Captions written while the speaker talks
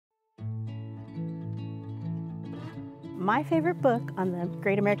My favorite book on the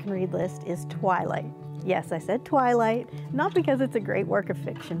Great American Read list is Twilight. Yes, I said Twilight, not because it's a great work of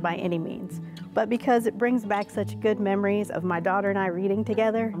fiction by any means, but because it brings back such good memories of my daughter and I reading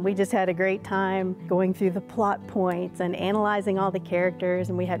together. We just had a great time going through the plot points and analyzing all the characters,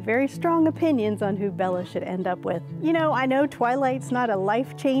 and we had very strong opinions on who Bella should end up with. You know, I know Twilight's not a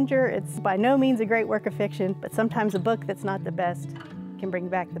life changer, it's by no means a great work of fiction, but sometimes a book that's not the best can bring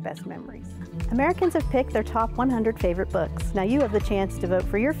back the best memories. Americans have picked their top 100 favorite books. Now you have the chance to vote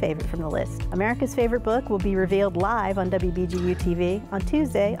for your favorite from the list. America's favorite book will be revealed live on WBGU-TV on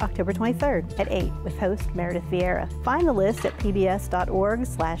Tuesday, October 23rd at 8 with host Meredith Vieira. Find the list at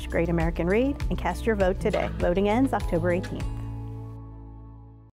pbs.org/greatamericanread and cast your vote today. Voting ends October 18th.